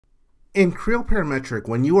In Creo Parametric,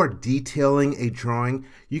 when you are detailing a drawing,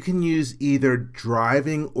 you can use either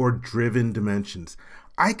driving or driven dimensions.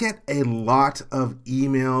 I get a lot of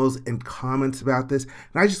emails and comments about this,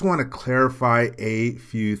 and I just want to clarify a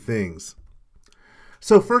few things.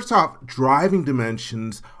 So first off, driving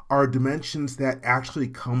dimensions are dimensions that actually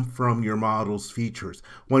come from your model's features.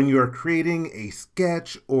 When you are creating a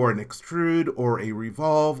sketch or an extrude or a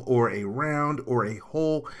revolve or a round or a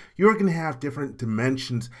hole, you're going to have different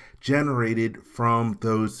dimensions generated from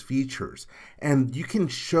those features. And you can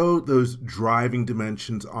show those driving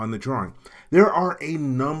dimensions on the drawing. There are a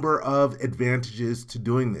number of advantages to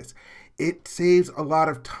doing this. It saves a lot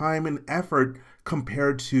of time and effort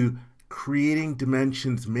compared to creating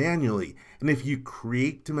dimensions manually. And if you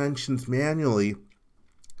create dimensions manually,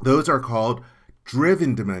 those are called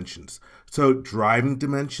driven dimensions. So driving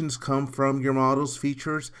dimensions come from your model's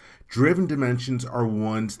features. Driven dimensions are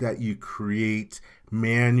ones that you create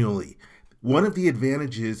manually. One of the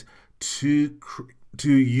advantages to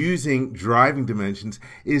using driving dimensions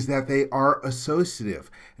is that they are associative.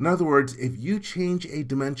 In other words, if you change a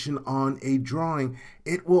dimension on a drawing,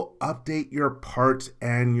 it will update your parts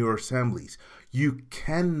and your assemblies. You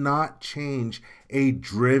cannot change a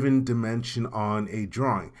driven dimension on a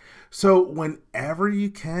drawing. So whenever you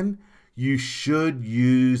can, you should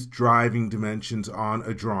use driving dimensions on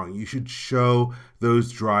a drawing. You should show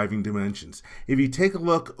those driving dimensions. If you take a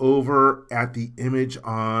look over at the image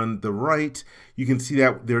on the right, you can see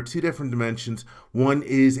that there are two different dimensions. One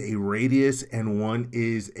is a radius and one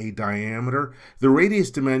is a diameter. The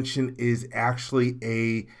radius dimension is actually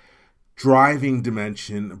a driving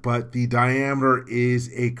dimension, but the diameter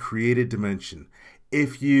is a created dimension.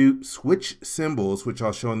 If you switch symbols, which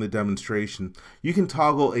I'll show in the demonstration, you can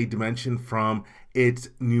toggle a dimension from its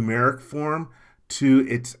numeric form to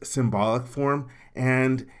its symbolic form,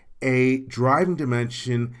 and a driving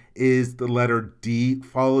dimension is the letter D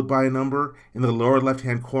followed by a number. In the lower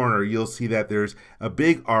left-hand corner, you'll see that there's a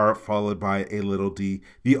big R followed by a little d.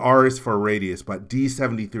 The R is for radius, but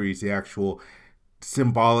D73 is the actual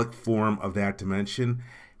symbolic form of that dimension.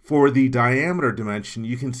 For the diameter dimension,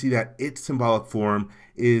 you can see that its symbolic form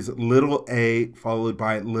is little a followed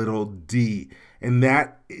by little d. And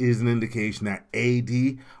that is an indication, that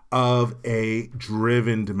AD, of a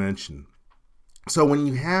driven dimension. So when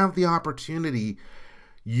you have the opportunity,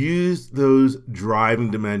 use those driving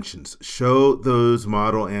dimensions. Show those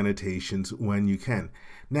model annotations when you can.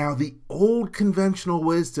 Now, the old conventional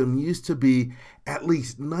wisdom used to be at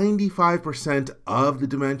least 95% of the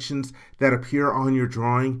dimensions that appear on your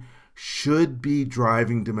drawing should be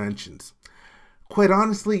driving dimensions. Quite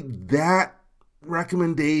honestly, that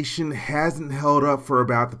recommendation hasn't held up for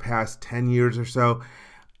about the past 10 years or so.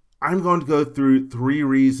 I'm going to go through 3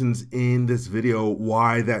 reasons in this video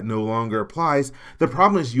why that no longer applies. The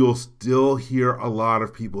problem is you'll still hear a lot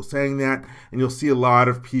of people saying that, and you'll see a lot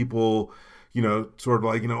of people, sort of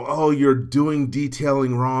like, oh, you're doing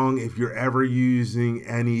detailing wrong if you're ever using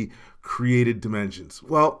any created dimensions.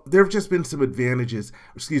 Well, there have just been some advances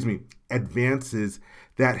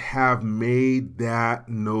that have made that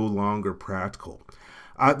no longer practical.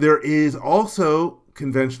 There is also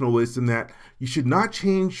conventional wisdom that you should not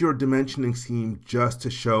change your dimensioning scheme just to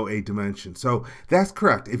show a dimension. So that's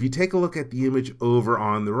correct. If you take a look at the image over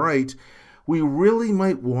on the right, we really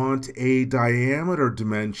might want a diameter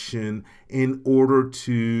dimension in order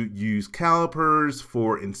to use calipers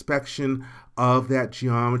for inspection of that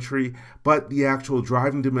geometry, but the actual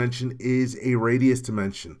driving dimension is a radius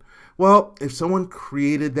dimension. Well, if someone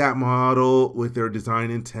created that model with their design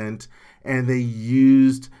intent and they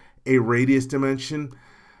used a radius dimension,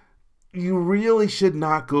 you really should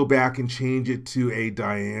not go back and change it to a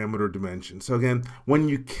diameter dimension. So again, when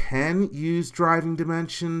you can use driving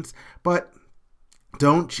dimensions, but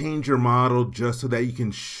don't change your model just so that you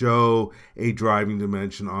can show a driving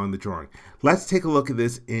dimension on the drawing. Let's take a look at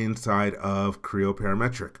this inside of Creo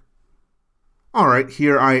Parametric. All right,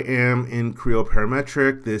 here I am in Creo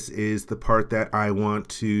Parametric. This is the part that I want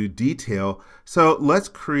to detail. So let's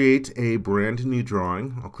create a brand new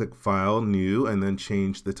drawing. I'll click File, New, and then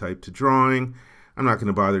change the type to Drawing. I'm not going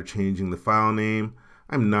to bother changing the file name.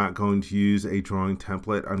 I'm not going to use a drawing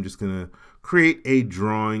template. I'm just going to create a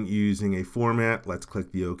drawing using a format. Let's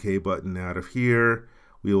click the OK button out of here.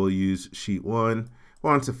 We will use Sheet 1. I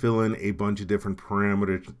want to fill in a bunch of different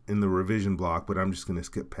parameters in the revision block, but I'm just going to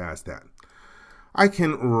skip past that. I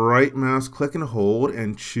can right mouse click and hold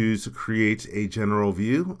and choose to create a general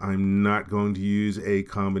view. I'm not going to use a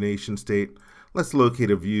combination state. Let's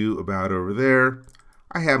locate a view about over there.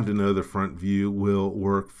 I happen to know the front view will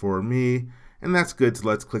work for me, and that's good, so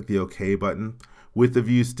let's click the OK button. With the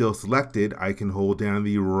view still selected, I can hold down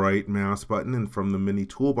the right mouse button and from the mini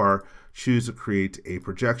toolbar, choose to create a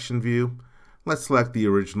projection view. Let's select the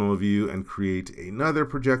original view and create another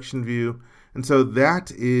projection view. And so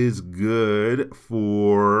that is good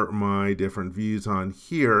for my different views on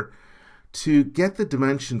here. To get the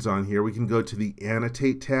dimensions on here, we can go to the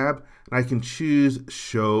Annotate tab, and I can choose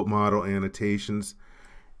Show Model Annotations.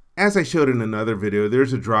 As I showed in another video,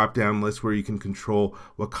 there's a drop-down list where you can control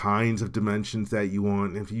what kinds of dimensions that you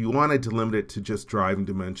want. If you wanted to limit it to just driving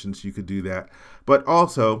dimensions, you could do that. But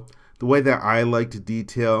also, the way that I like to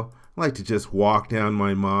detail, I like to just walk down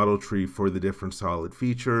my model tree for the different solid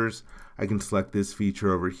features. I can select this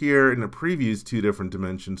feature over here, and it previews two different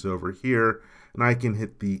dimensions over here. And I can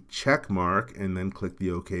hit the check mark and then click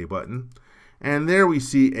the OK button. And there we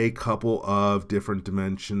see a couple of different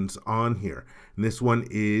dimensions on here. And this one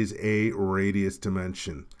is a radius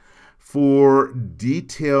dimension. For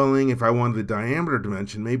detailing, if I wanted the diameter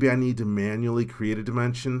dimension, maybe I need to manually create a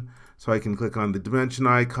dimension. So I can click on the dimension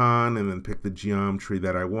icon and then pick the geometry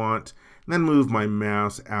that I want, and then move my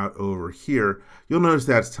mouse out over here. You'll notice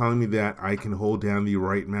that it's telling me that I can hold down the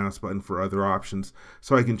right mouse button for other options.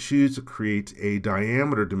 So I can choose to create a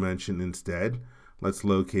diameter dimension instead. Let's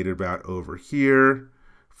locate it about over here.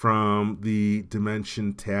 From the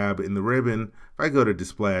dimension tab in the ribbon, if I go to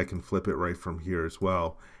display, I can flip it right from here as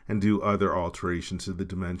well and do other alterations to the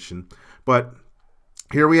dimension. But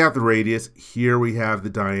here we have the radius, here we have the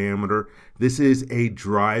diameter. This is a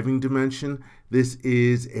driving dimension, this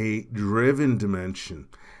is a driven dimension.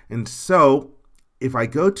 And so if I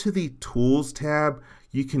go to the Tools tab,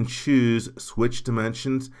 you can choose Switch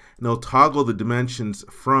Dimensions, and it'll toggle the dimensions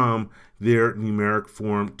from their numeric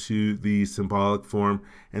form to the symbolic form.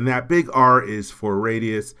 And that big R is for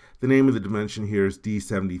radius. The name of the dimension here is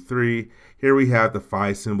D73. Here we have the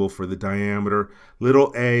phi symbol for the diameter.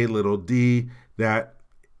 Little a, little d, that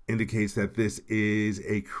indicates that this is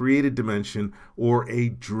a created dimension or a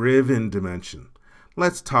driven dimension.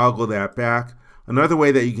 Let's toggle that back. Another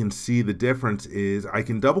way that you can see the difference is I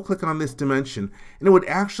can double click on this dimension and it would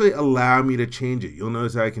actually allow me to change it. You'll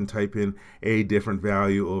notice I can type in a different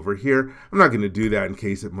value over here. I'm not going to do that in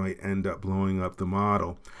case it might end up blowing up the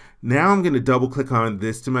model. Now I'm going to double click on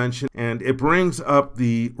this dimension and it brings up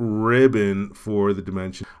the ribbon for the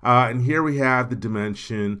dimension. And here we have the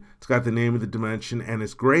dimension. It's got the name of the dimension and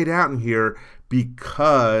it's grayed out in here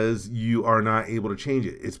because you are not able to change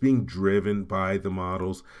it. It's being driven by the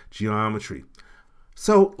model's geometry.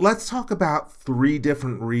 So let's talk about 3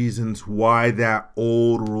 different reasons why that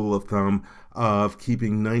old rule of thumb of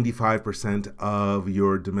keeping 95% of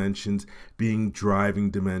your dimensions being driving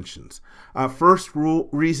dimensions. First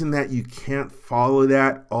reason that you can't follow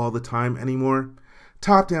that all the time anymore,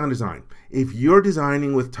 top-down design. If you're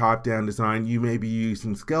designing with top-down design, you may be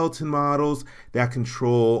using skeleton models that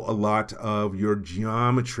control a lot of your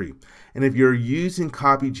geometry. And if you're using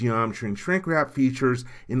copy geometry and shrink wrap features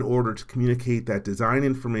in order to communicate that design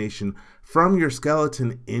information from your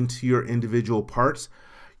skeleton into your individual parts,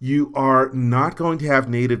 you are not going to have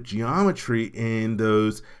native geometry in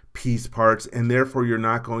those piece parts, and therefore you're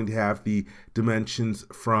not going to have the dimensions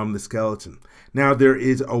from the skeleton. Now, there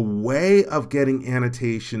is a way of getting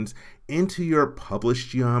annotations into your published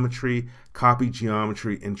geometry, copy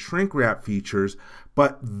geometry, and shrink wrap features,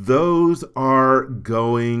 but those are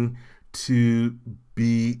going to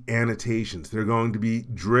be annotations. They're going to be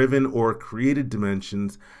driven or created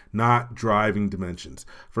dimensions, not driving dimensions.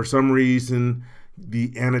 For some reason,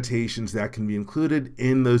 the annotations that can be included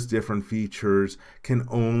in those different features can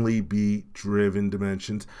only be driven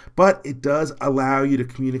dimensions, but it does allow you to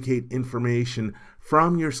communicate information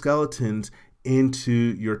from your skeletons into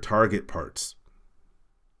your target parts.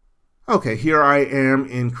 Okay, here I am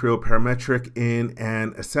in Creo Parametric in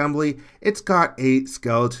an assembly. It's got a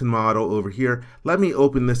skeleton model over here. Let me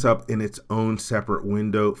open this up in its own separate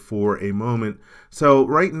window for a moment. So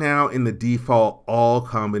right now in the default all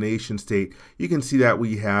combination state, you can see that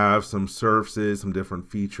we have some surfaces, some different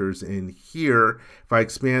features in here. If I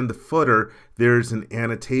expand the footer, there's an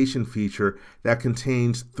annotation feature that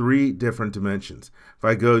contains 3 different dimensions. If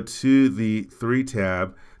I go to the 3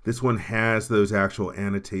 tab, this one has those actual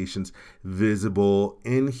annotations visible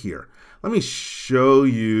in here. Let me show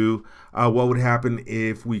you what would happen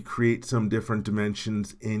if we create some different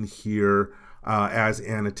dimensions in here as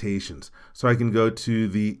annotations. So I can go to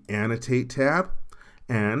the Annotate tab,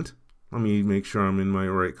 and let me make sure I'm in my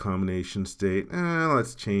right combination state.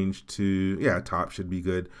 Let's change to, yeah, top should be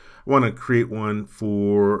good. I want to create one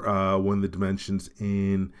for one of the dimensions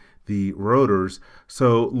in the rotors.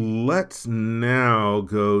 So let's now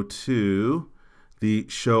go to the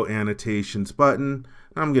Show Annotations button.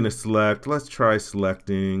 I'm going to select, let's try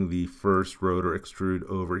selecting the first rotor extrude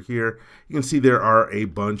over here. You can see there are a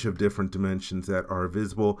bunch of different dimensions that are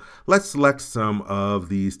visible. Let's select some of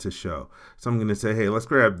these to show. So I'm going to say, hey, let's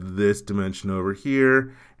grab this dimension over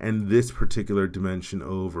here and this particular dimension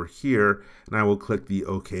over here, and I will click the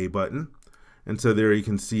OK button. And so there you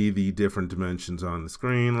can see the different dimensions on the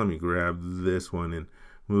screen. Let me grab this one and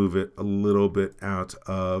move it a little bit out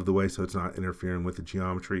of the way so it's not interfering with the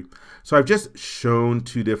geometry. So I've just shown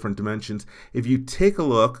two different dimensions. If you take a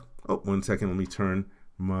look, oh, 1 second, let me turn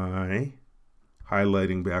my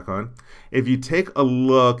highlighting back on. If you take a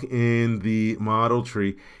look in the model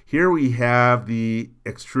tree, here we have the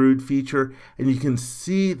extrude feature, and you can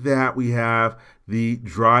see that we have the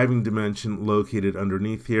driving dimension located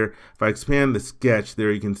underneath here. If I expand the sketch,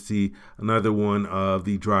 there you can see another one of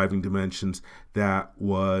the driving dimensions that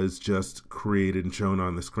was just created and shown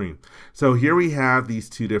on the screen. So here we have these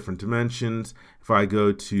two different dimensions. If I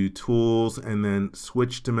go to Tools and then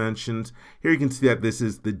Switch Dimensions, here you can see that this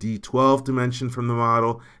is the D12 dimension from the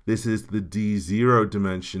model. This is the D0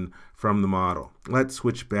 dimension from the model. Let's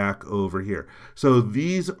switch back over here. So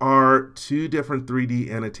these are two different 3D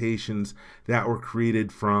annotations that were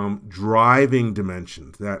created from driving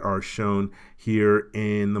dimensions that are shown here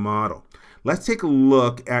in the model. Let's take a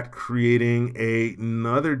look at creating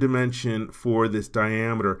another dimension for this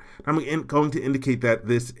diameter. I'm going to indicate that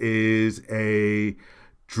this is a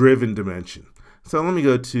driven dimension. So let me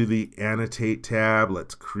go to the Annotate tab.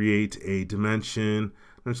 Let's create a dimension.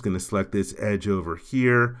 I'm just going to select this edge over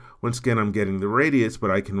here. Once again, I'm getting the radius, but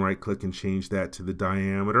I can right click and change that to the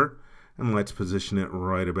diameter. And let's position it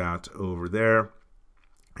right about over there.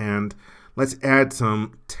 And let's add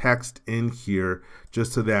some text in here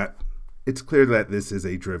just so that it's clear that this is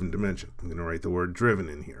a driven dimension. I'm going to write the word driven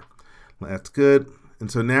in here. That's good.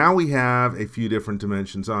 And so now we have a few different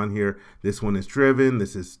dimensions on here. This one is driven,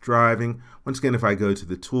 this is driving. Once again, if I go to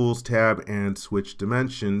the Tools tab and switch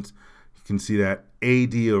dimensions, you can see that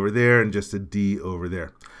AD over there and just a D over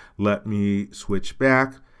there. Let me switch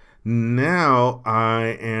back. Now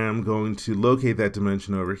I am going to locate that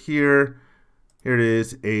dimension over here. Here it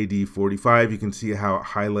is, AD45. You can see how it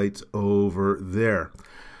highlights over there.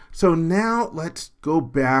 So now let's go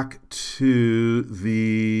back to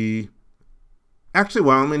the, actually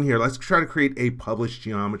while I'm in here, let's try to create a Publish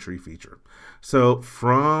Geometry feature. So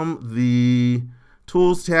from the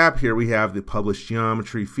Tools tab, here we have the Publish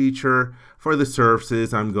Geometry feature. For the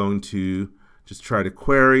surfaces, I'm going to just try to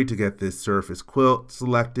query to get this surface quilt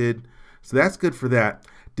selected. So that's good for that.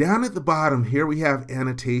 Down at the bottom here we have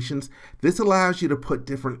annotations. This allows you to put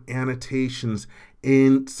different annotations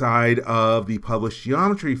inside of the Publish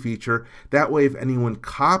Geometry feature. That way if anyone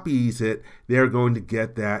copies it, they're going to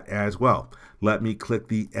get that as well. Let me click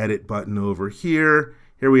the Edit button over here.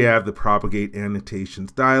 Here we have the Propagate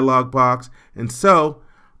Annotations dialog box. And so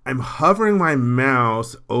I'm hovering my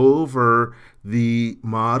mouse over the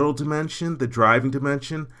model dimension, the driving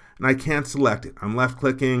dimension, and I can't select it. I'm left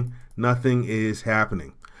clicking, nothing is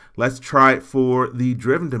happening. Let's try it for the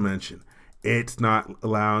driven dimension. It's not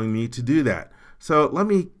allowing me to do that. So let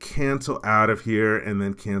me cancel out of here and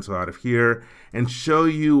then cancel out of here and show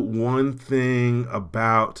you one thing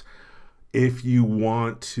about if you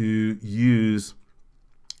want to use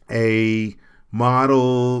a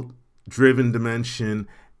model driven dimension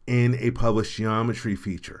in a Publish Geometry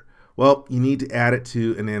feature. Well, you need to add it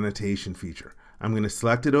to an annotation feature. I'm going to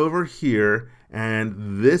select it over here,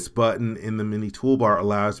 and this button in the mini toolbar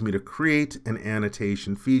allows me to create an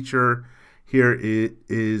annotation feature. Here it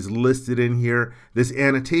is listed in here. This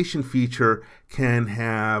annotation feature can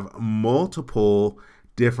have multiple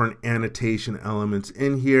different annotation elements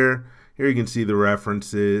in here. Here you can see the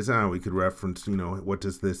references. We could reference, what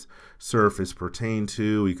does this surface pertain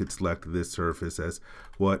to? We could select this surface as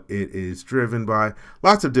what it is driven by.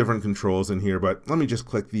 Lots of different controls in here, but let me just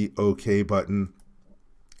click the OK button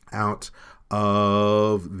out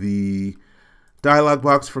of the dialog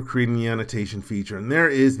box for creating the annotation feature. And there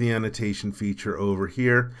is the annotation feature over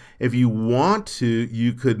here. If you want to,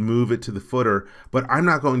 you could move it to the footer, but I'm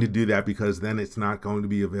not going to do that because then it's not going to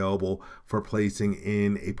be available for placing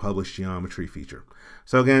in a Publish Geometry feature.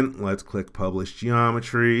 So again, let's click Publish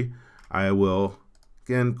Geometry. I will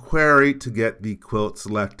again query to get the quilt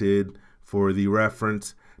selected for the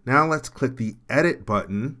reference. Now let's click the Edit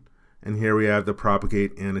button, and here we have the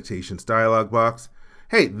Propagate Annotations dialog box.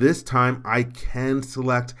 Hey, this time I can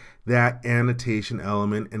select that annotation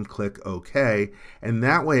element and click OK. And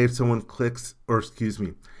that way, if someone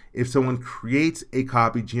if someone creates a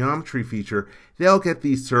copy geometry feature, they'll get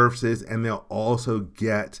these surfaces and they'll also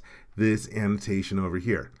get this annotation over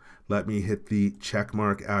here. Let me hit the check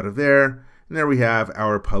mark out of there. And there we have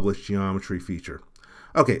our publish geometry feature.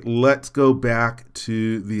 Okay, let's go back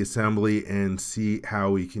to the assembly and see how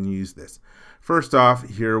we can use this. First off,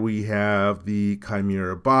 here we have the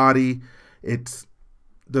Chimera body. It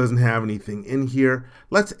doesn't have anything in here.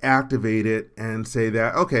 Let's activate it and say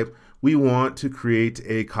that, okay, we want to create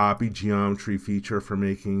a copy geometry feature for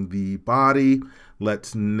making the body.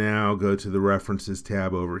 Let's now go to the References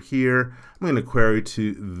tab over here. I'm going to query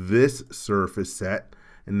to this surface set,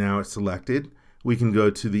 and now it's selected. We can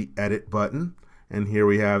go to the Edit button, and here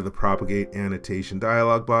we have the Propagate Annotation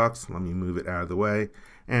dialog box. Let me move it out of the way.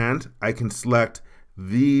 And I can select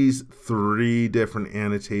these 3 different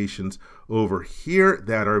annotations over here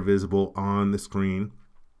that are visible on the screen.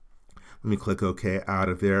 Let me click OK out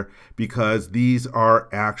of there, because these are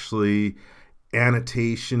actually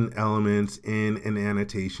annotation elements in an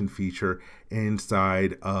annotation feature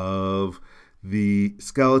inside of the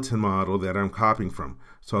skeleton model that I'm copying from.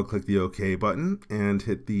 So I'll click the OK button and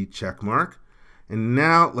hit the check mark. And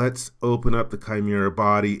now let's open up the Chimera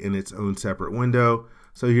body in its own separate window.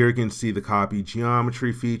 So here you can see the copy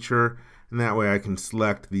geometry feature, and that way I can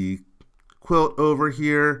select the quilt over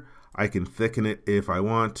here. I can thicken it if I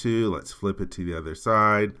want to. Let's flip it to the other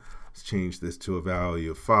side. Let's change this to a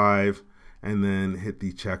value of 5, and then hit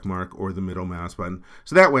the check mark or the middle mouse button.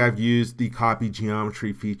 So that way I've used the copy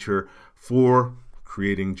geometry feature for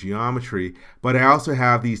creating geometry, but I also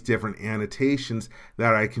have these different annotations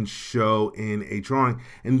that I can show in a drawing,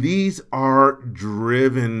 and these are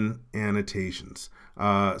driven annotations.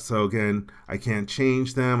 So again, I can't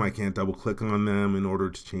change them. I can't double click on them in order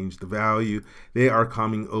to change the value. They are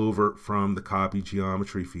coming over from the copy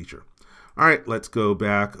geometry feature. All right, let's go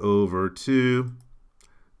back over to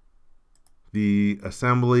the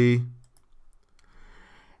assembly.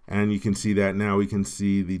 And you can see that now we can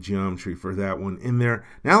see the geometry for that one in there.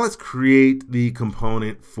 Now let's create the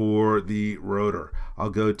component for the rotor. I'll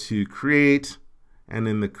go to Create, and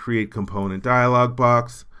in the Create Component dialog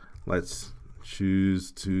box, let's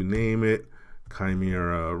choose to name it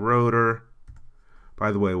Chimera Rotor.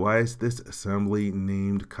 By the way, why is this assembly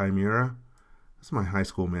named Chimera? That's my high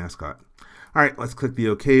school mascot. All right, let's click the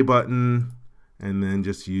OK button, and then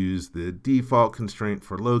just use the default constraint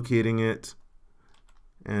for locating it,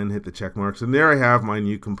 and hit the check marks. And there I have my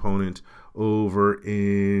new component over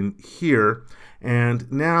in here.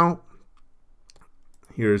 And now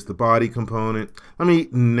here's the body component. Let me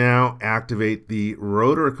now activate the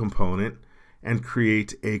rotor component and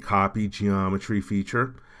create a copy geometry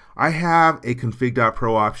feature. I have a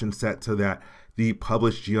config.pro option set so that the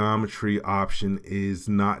publish geometry option is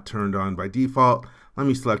not turned on by default. Let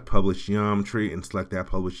me select publish geometry and select that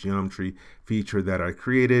publish geometry feature that I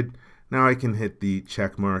created. Now I can hit the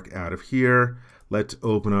check mark out of here. Let's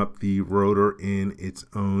open up the rotor in its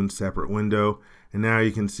own separate window. And now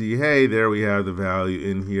you can see, hey, there we have the value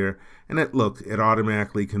in here. And look, it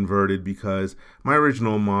automatically converted because my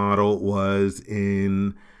original model was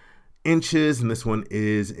in inches and this one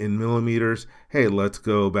is in millimeters. Hey, let's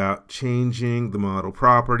go about changing the model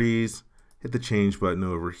properties. Hit the change button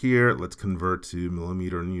over here. Let's convert to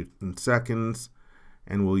millimeter Newton seconds.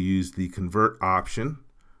 And we'll use the convert option.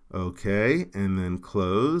 Okay, and then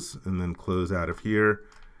close out of here.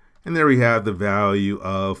 And there we have the value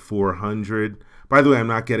of 400. By the way, I'm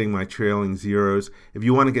not getting my trailing zeros. If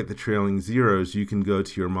you want to get the trailing zeros, you can go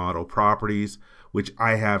to your model properties, which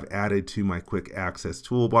I have added to my quick access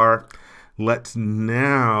toolbar. Let's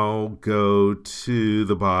now go to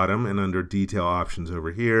the bottom, and under detail options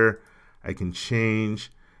over here, I can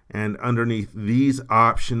change, and underneath these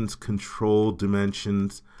options, control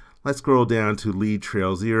dimensions, let's scroll down to lead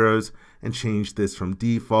trail zeros and change this from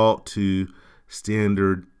default to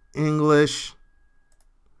standard English,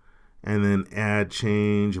 and then add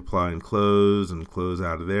change, apply and close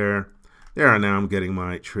out of there. There, now I'm getting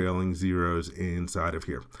my trailing zeros inside of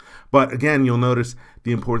here. But again, you'll notice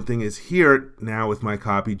the important thing is here now with my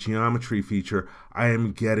copy geometry feature, I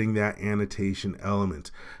am getting that annotation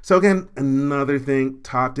element. So again, another thing,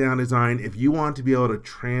 top-down design, if you want to be able to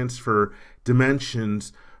transfer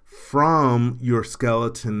dimensions from your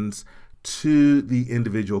skeletons to the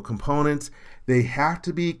individual components, they have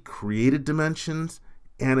to be created dimensions,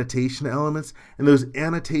 annotation elements, and those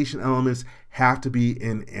annotation elements have to be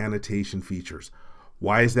in annotation features.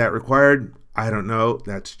 Why is that required? I don't know.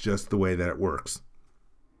 That's just the way that it works.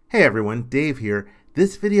 Hey everyone, Dave here.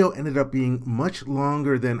 This video ended up being much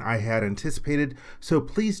longer than I had anticipated, so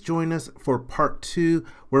please join us for part 2,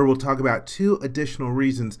 where we'll talk about 2 additional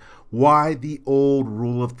reasons why the old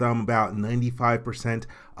rule of thumb about 95%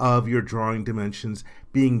 of your drawing dimensions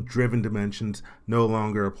being driven dimensions no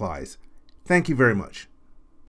longer applies. Thank you very much.